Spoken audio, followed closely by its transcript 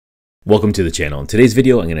Welcome to the channel. In today's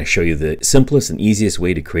video, I'm going to show you the simplest and easiest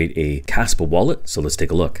way to create a Kaspa wallet. So let's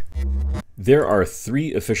take a look. There are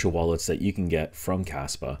 3 official wallets that you can get from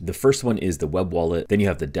Kaspa. The first one is the web wallet. Then you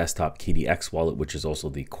have the desktop KDX wallet, which is also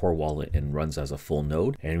the core wallet and runs as a full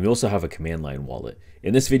node. And we also have a command line wallet.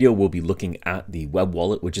 In this video, we'll be looking at the web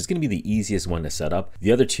wallet, which is going to be the easiest one to set up.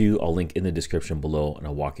 The other 2 I'll link in the description below, and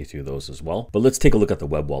I'll walk you through those as well. But let's take a look at the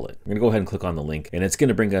web wallet. I'm going to go ahead and click on the link, and it's going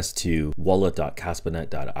to bring us to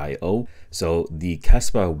wallet.kaspanet.io. So the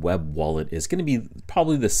Kaspa web wallet is going to be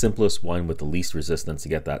probably the simplest one with the least resistance to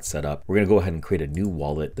get that set up. We're going to go ahead and create a new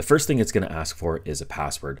wallet. The first thing it's going to ask for is a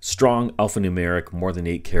password. Strong, alphanumeric, more than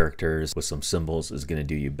 8 characters with some symbols is going to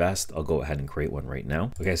do you best. I'll go ahead and create one right now.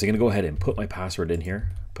 Okay, so I'm going to go ahead and put my password in here.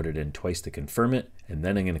 Put it in twice to confirm it, and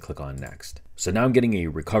then I'm going to click on next. So now I'm getting a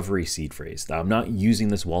recovery seed phrase. Now I'm not using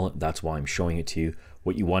this wallet, that's why I'm showing it to you.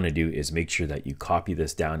 What you want to do is make sure that you copy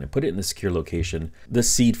this down and put it in the secure location. This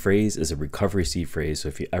seed phrase is a recovery seed phrase, so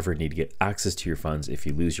if you ever need to get access to your funds, if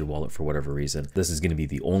you lose your wallet for whatever reason, this is going to be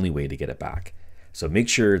the only way to get it back. So make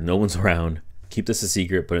sure no one's around, keep this a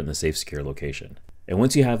secret, put it in the safe, secure location. And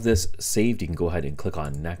once you have this saved, you can go ahead and click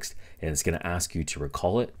on next, and it's going to ask you to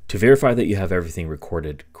recall it. To verify that you have everything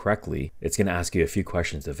recorded correctly, it's going to ask you a few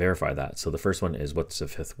questions to verify that. So the first one is, what's the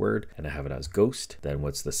 5th word? And I have it as ghost. Then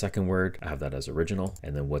what's the 2nd word? I have that as original.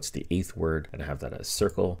 And then what's the 8th word? And I have that as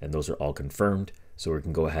circle. And those are all confirmed. So we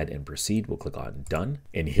can go ahead and proceed. We'll click on done.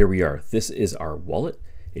 And here we are. This is our wallet.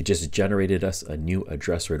 It just generated us a new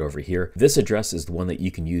address right over here. This address is the one that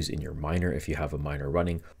you can use in your miner if you have a miner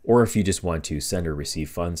running, or if you just want to send or receive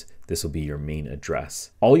funds, this will be your main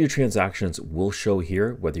address. All your transactions will show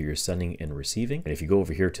here, whether you're sending and receiving. And if you go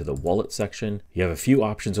over here to the wallet section, you have a few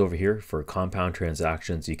options over here for compound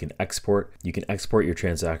transactions. You can export your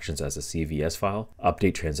transactions as a CVS file,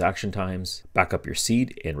 update transaction times, back up your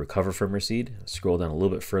seed and recover from your seed. Scroll down a little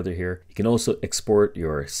bit further here. You can also export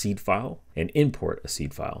your seed file and import a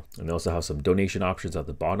seed file. And they also have some donation options at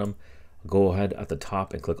the bottom. Go ahead at the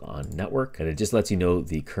top and click on network, and it just lets you know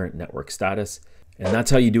the current network status. And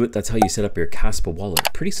that's how you do it. That's how you set up your Kaspa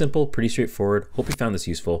wallet. Pretty simple, pretty straightforward. Hope you found this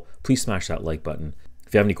useful. Please smash that like button.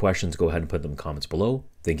 If you have any questions, go ahead and put them in the comments below.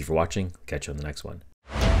 Thank you for watching. Catch you on the next one.